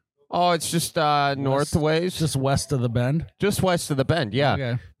Bend? Oh, it's just north of ways. Just west of the bend? Just west of the bend, yeah.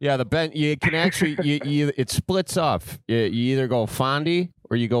 Okay. Yeah, the bend. You can actually, it splits off. You either go Fondy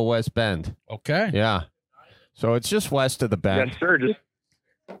or you go West Bend. Okay. Yeah. So it's just west of the bend. Yes, sir.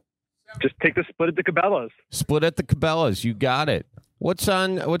 Just take the split at the Cabela's. Split at the Cabela's. You got it. What's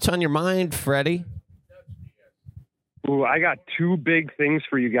on your mind, Freddie? Ooh, I got two big things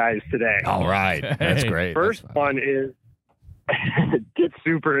for you guys today. All right. That's great. First one is get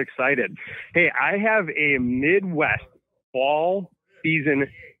super excited. Hey, I have a Midwest fall season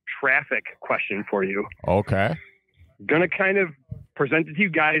traffic question for you. Okay. Gonna kind of present it to you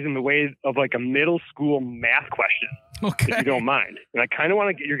guys in the way of like a middle school math question. Okay. If you don't mind. And I kind of want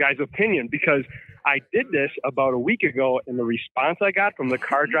to get your guys' opinion because I did this about a week ago and the response I got from the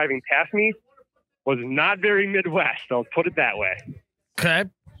car driving past me was not very Midwest. I'll put it that way. Okay.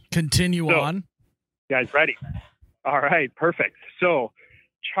 Continue on. Guys, ready? All right, perfect. So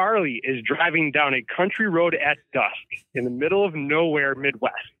Charlie is driving down a country road at dusk in the middle of nowhere,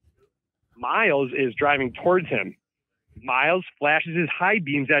 Midwest. Miles is driving towards him. Miles flashes his high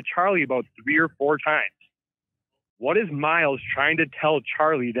beams at Charlie about 3 or 4 times. What is Miles trying to tell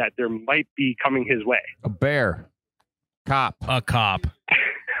Charlie that there might be coming his way? A bear. Cop. A cop.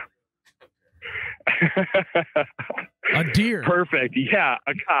 A deer. Perfect. Yeah,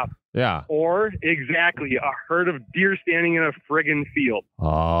 a cop. Yeah. Or exactly a herd of deer standing in a friggin' field.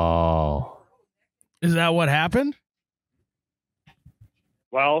 Oh. Is that what happened?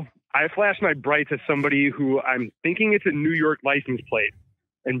 Well, I flashed my brights at somebody who I'm thinking it's a New York license plate.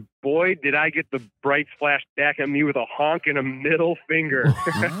 And boy, did I get the brights flashed back at me with a honk and a middle finger.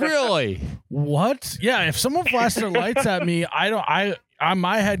 Really? What? Yeah, if someone flashed their lights at me,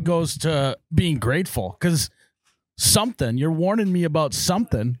 my head goes to being grateful because you're warning me about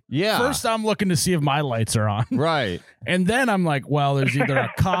something. Yeah. First, I'm looking to see if my lights are on. Right. And then I'm like, well, there's either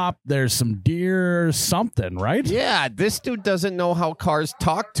a cop, there's some deer, something, right? Yeah, this dude doesn't know how cars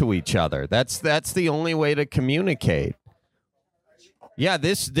talk to each other. That's the only way to communicate. Yeah,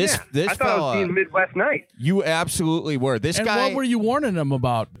 this I thought fella, I was being Midwest nice. You absolutely were. This and guy. what were you warning him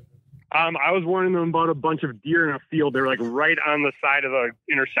about? I was warning them about a bunch of deer in a field. They were like right on the side of the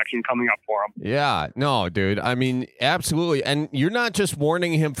intersection coming up for them. Yeah, no, dude. I mean, absolutely. And you're not just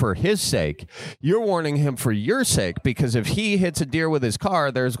warning him for his sake. You're warning him for your sake because if he hits a deer with his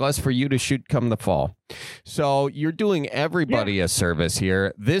car, there's less for you to shoot come the fall. So you're doing everybody a service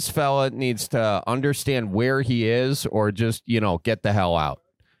here. This fella needs to understand where he is or just, get the hell out.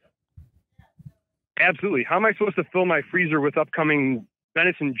 Absolutely. How am I supposed to fill my freezer with upcoming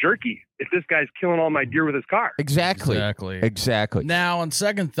venison jerky if this guy's killing all my deer with his car? Exactly. Now, on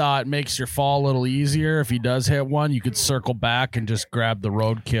second thought, it makes your fall a little easier. If he does hit one, you could circle back and just grab the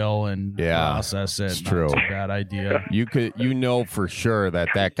roadkill and process it. It's true. Not a bad idea. You for sure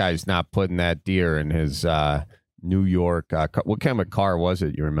that guy's not putting that deer in his New York. What kind of car was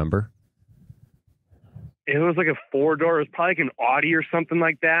it? You remember? It was like a 4-door. It was probably like an Audi or something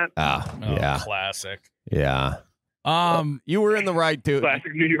like that. Yeah. Classic. Yeah. You were in the right, dude.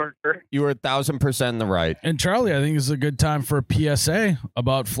 Classic New Yorker. You were 1,000% in the right. And Charlie, I think this is a good time for a PSA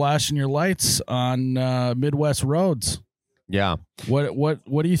about flashing your lights on Midwest roads. Yeah. What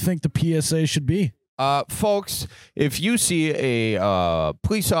do you think the PSA should be? Folks, if you see a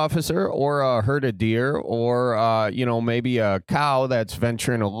police officer or a herd of deer or, maybe a cow that's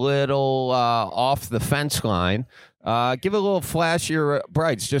venturing a little off the fence line, give a little flash your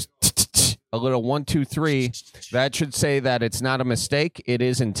brights. Just a little 1, 2, 3. That should say that it's not a mistake. It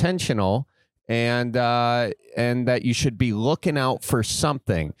is intentional. And that you should be looking out for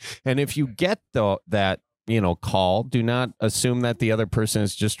something. And if you get that call, do not assume that the other person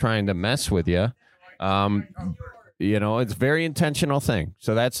is just trying to mess with you. it's a very intentional thing.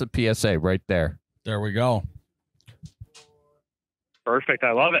 So that's the PSA right there. There we go. Perfect.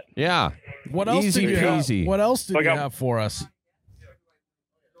 I love it. Yeah. What else Easy did you have? peasy. What else did you have for us?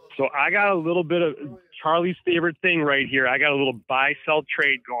 So I got a little bit of Charlie's favorite thing right here. I got a little buy, sell,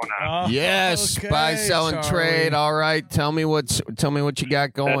 trade going on. Yes, okay, buy, sell, and trade. All right, tell me what you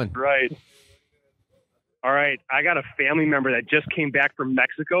got going. That's right. All right, I got a family member that just came back from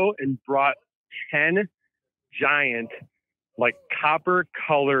Mexico and brought 10 giant, like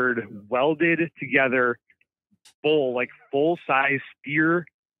copper-colored, welded together full-size steer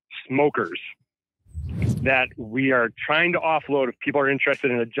smokers that we are trying to offload. If people are interested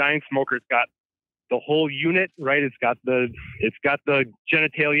in a giant smoker, it's got the whole unit, right? It's got the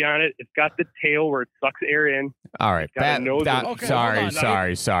genitalia on it. It's got the tail where it sucks air in. All right.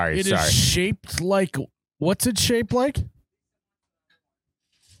 Sorry. It is shaped like, what's it shaped like?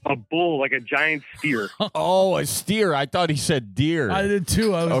 A bull, like a giant steer. Oh, a steer. I thought he said deer. I did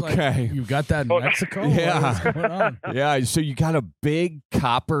too. I was okay. Like, you got that in Mexico? Yeah. What is going on? Yeah. So you got a big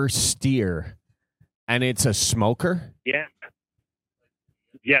copper steer, and it's a smoker? Yeah.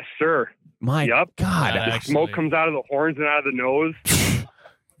 Yes, sir. My God. The smoke comes out of the horns and out of the nose.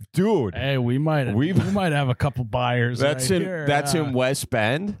 Dude. Hey, we might have a couple buyers. That's in West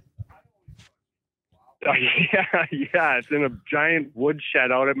Bend? Yeah, it's in a giant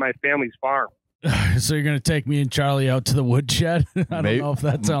woodshed out at my family's farm. So you're going to take me and Charlie out to the woodshed? I don't know if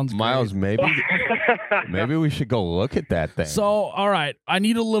that sounds Miles, great. maybe we should go look at that thing. So, all right, I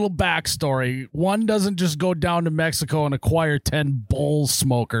need a little backstory. One doesn't just go down to Mexico and acquire 10 bull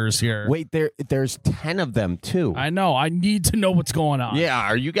smokers here. Wait, there's 10 of them too. I know. I need to know what's going on. Yeah,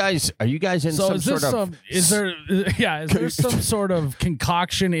 are you guys in so is there some sort of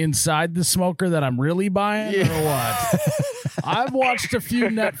concoction inside the smoker that I'm really buying or what? I've watched a few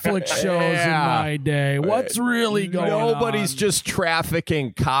Netflix shows in my day. What's really going on? Nobody's just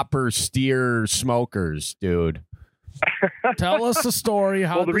trafficking copper steer smokers, dude. Tell us the story.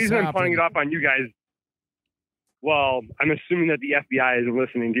 How the reason I'm putting it up on you guys, well, I'm assuming that the FBI isn't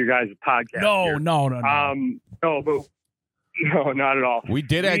listening to your guys' podcast. No. No, not at all. We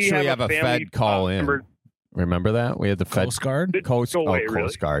did actually have a Fed call in. Remember that? We had the Fed Coast Guard? Coast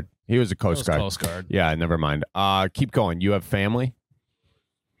Guard. He was a Coast Guard. Coast Guard. Yeah, never mind. Keep going. You have family?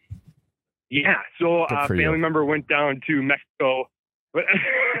 Yeah. So a family member went down to Mexico. But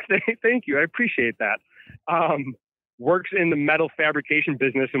thank you. I appreciate that. Works in the metal fabrication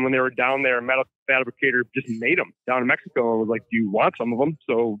business. And when they were down there, a metal fabricator just made them down in Mexico and was like, do you want some of them?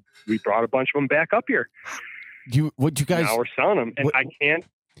 So we brought a bunch of them back up here. Now we're selling them. And I can't.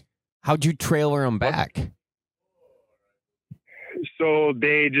 How'd you trailer them back? So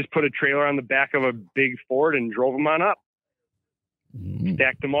they just put a trailer on the back of a big Ford and drove them on up.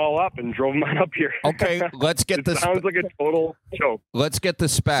 Stacked them all up and drove them on up here. Okay, let's get this. Sounds like a total joke. Let's get the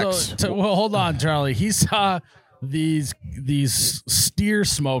specs. Well, hold on, Charlie. He saw these steer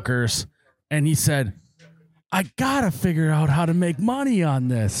smokers, and he said, "I gotta figure out how to make money on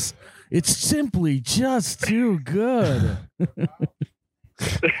this. It's simply just too good."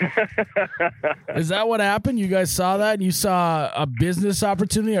 Is that what happened? You guys saw that and you saw a business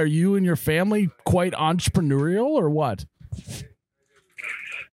opportunity? Are you and your family quite entrepreneurial or what?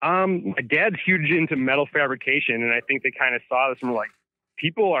 My dad's huge into metal fabrication, and I think they kind of saw this and were like,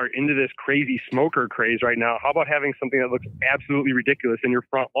 people are into this crazy smoker craze right now. How about having something that looks absolutely ridiculous in your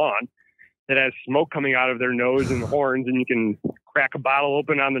front lawn that has smoke coming out of their nose and horns, and you can crack a bottle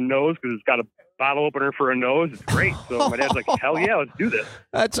open on the nose because it's got a bottle opener for a nose. It's great. So my dad's like, hell yeah, let's do this.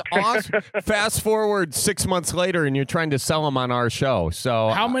 That's awesome. Fast forward 6 months later and you're trying to sell them on our show. So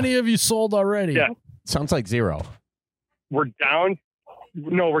how many have you sold already? Yeah. Sounds like 0. We're down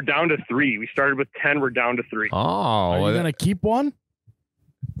to 3. We started with 10. We're down to 3. Oh, are you going to keep one?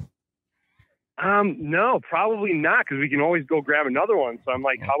 No, probably not, because we can always go grab another one. So I'm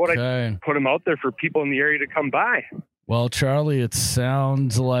like, how about I put them out there for people in the area to come by? Well, Charlie, it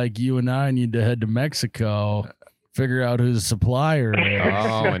sounds like you and I need to head to Mexico, figure out who the supplier is.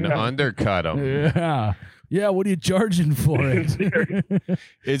 Oh, and undercut them. Yeah. Yeah, what are you charging for it?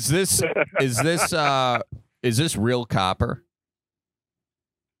 Is this real copper?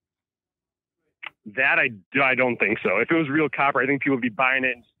 That I don't think so. If it was real copper, I think people would be buying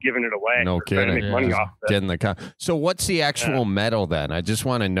it and just giving it away. No kidding. Trying to make money off of it. Getting the so what's the actual metal then? I just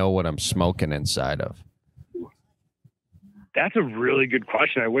want to know what I'm smoking inside of. That's a really good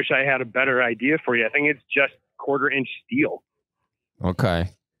question. I wish I had a better idea for you. I think it's just 1/4-inch steel.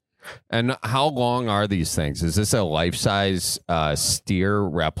 Okay. And how long are these things? Is this a life-size steer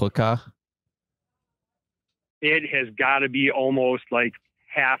replica? It has got to be almost like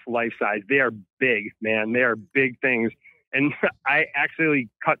half life size. They are big, man. They are big things. And I actually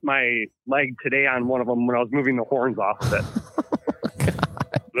cut my leg today on one of them when I was moving the horns off of it.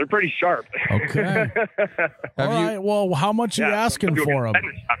 They're pretty sharp. Okay. All right. Well, how much are you asking for them?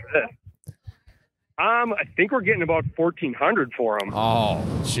 I think we're getting about $1,400 for them. Oh,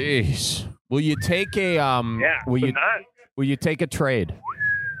 jeez. Will you take a Will you take a trade?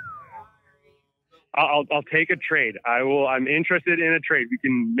 I'll take a trade. I will. I'm interested in a trade. We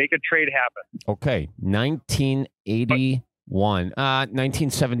can make a trade happen. Okay,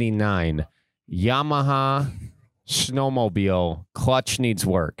 1979 Yamaha snowmobile. Clutch needs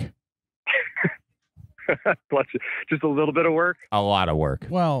work. Clutch, just a little bit of work. A lot of work.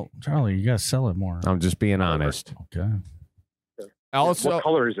 Well, Charlie, you gotta sell it more. I'm just being honest. Okay. Also, what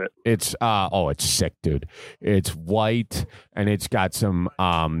color is it? It's it's sick, dude. It's white and it's got some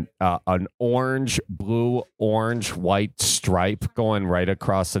an orange, white stripe going right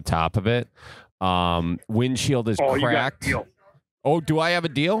across the top of it. Windshield is cracked. You got a deal. Oh, do I have a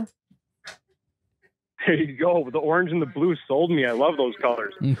deal? There you go. The orange and the blue sold me. I love those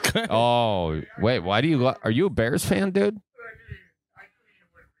colors. Okay. Oh, wait. Why do you? Are you a Bears fan, dude?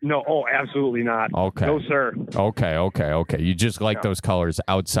 No, absolutely not. Okay. No, sir. Okay. You just like those colors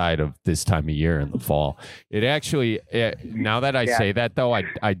outside of this time of year in the fall. It actually, now that I say that though,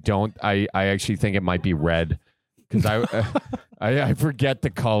 I don't. I actually think it might be red because I forget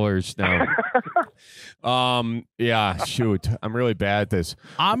the colors now. Yeah, shoot. I'm really bad at this.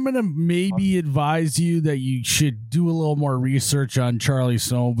 I'm going to maybe advise you that you should do a little more research on Charlie's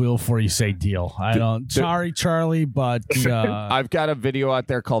snowmobile before you say deal. Sorry, Charlie, but I've got a video out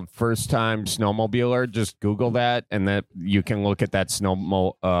there called First Time Snowmobiler. Just Google that, and that you can look at that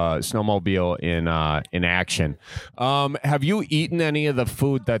snowmobile in action. Have you eaten any of the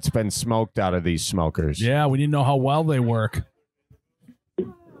food that's been smoked out of these smokers? Yeah, we need to know how well they work.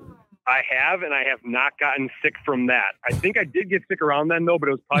 I have, and I have not gotten sick from that. I think I did get sick around then, though, but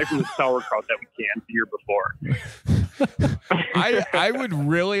it was probably from the sauerkraut that we canned the year before. I would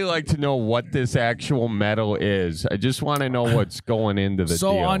really like to know what this actual metal is. I just want to know what's going into the deal.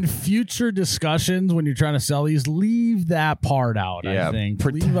 So on future discussions, when you're trying to sell these, leave that part out, I think.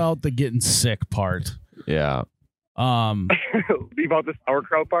 Leave out the getting sick part. Yeah. Leave out the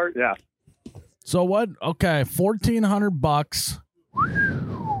sauerkraut part? Yeah. So what? Okay, $1,400.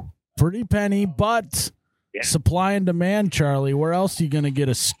 Pretty penny, but supply and demand, Charlie. Where else are you going to get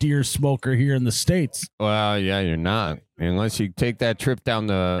a steer smoker here in the States? Well, yeah, you're not. Unless you take that trip down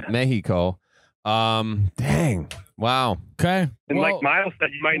to Mexico. Dang. Wow. Okay. And like Miles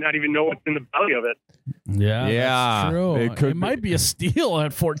said, you might not even know what's in the belly of it. Yeah, that's true. It might be a steal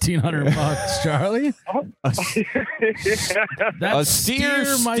at $1,400, Charlie. A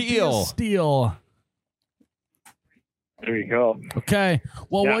steer might be a steal. There you go. Okay.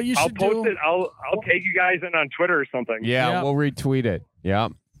 Well, what you should post it. I'll tag you guys in on Twitter or something. Yeah, we'll retweet it. Yeah.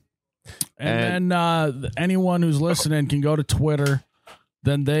 And then anyone who's listening can go to Twitter.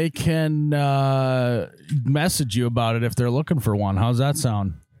 Then they can message you about it if they're looking for one. How's that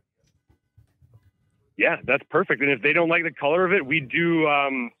sound? Yeah, that's perfect. And if they don't like the color of it, we do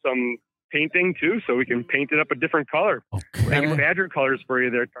some painting too, so we can paint it up a different color. Okay. Like Badger colors for you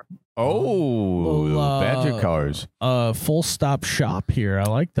there. Badger colors. Full stop shop here. I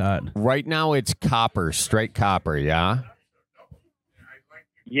like that. Right now it's copper, straight copper, yeah?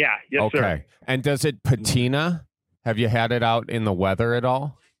 Yeah, yes, sir. Okay. And does it patina? Have you had it out in the weather at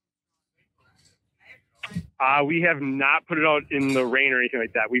all? We have not put it out in the rain or anything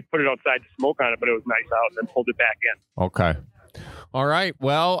like that. We put it outside to smoke on it, but it was nice out and then pulled it back in. Okay. All right.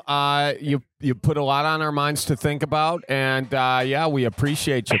 Well, you put a lot on our minds to think about, and we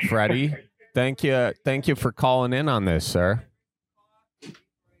appreciate you, Freddie. Thank you for calling in on this, sir.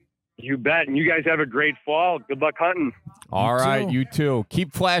 You bet. And you guys have a great fall. Good luck hunting. All right, you too.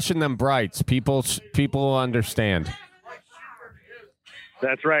 Keep flashing them brights. People understand.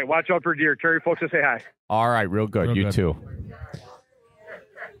 That's right. Watch out for deer. Terry folks to say hi. All right, real good. You too.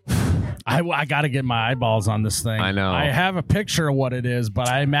 I got to get my eyeballs on this thing. I know. I have a picture of what it is, but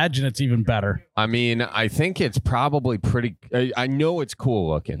I imagine it's even better. I mean, I think it's probably pretty. I know it's cool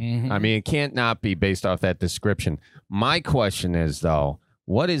looking. Mm-hmm. I mean, it can't not be based off that description. My question is, though,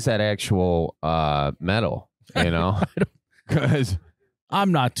 what is that actual metal? You know, because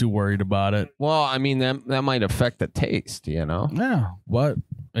I'm not too worried about it. Well, I mean, that might affect the taste. You know. Yeah. What?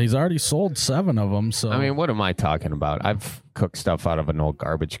 He's already sold 7 of them. So I mean, what am I talking about? I've cooked stuff out of an old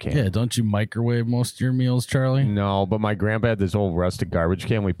garbage can. Yeah, don't you microwave most of your meals, Charlie? No, but my grandpa had this old rusted garbage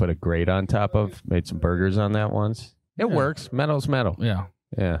can we put a grate on top of. Made some burgers on that once. It works. Metal's metal. Yeah.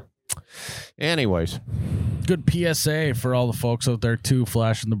 Yeah. Anyways. Good PSA for all the folks out there, too,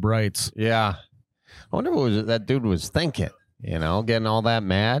 flashing the brights. Yeah. I wonder what that dude was thinking, getting all that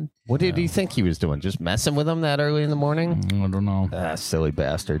mad. What did he think he was doing? Just messing with him that early in the morning? I don't know. Silly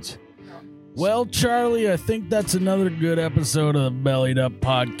bastards. Well, Charlie, I think that's another good episode of the Bellied Up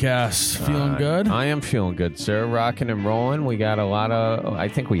Podcast. Feeling good? I am feeling good, sir. Rocking and rolling. We got I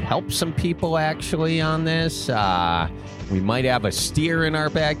think we helped some people actually on this. We might have a steer in our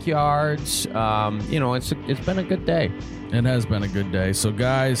backyards. It's been a good day. It has been a good day. So,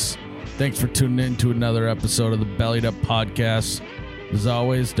 guys, thanks for tuning in to another episode of the Bellied Up Podcast. As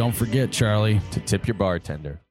always, don't forget, Charlie, to tip your bartender.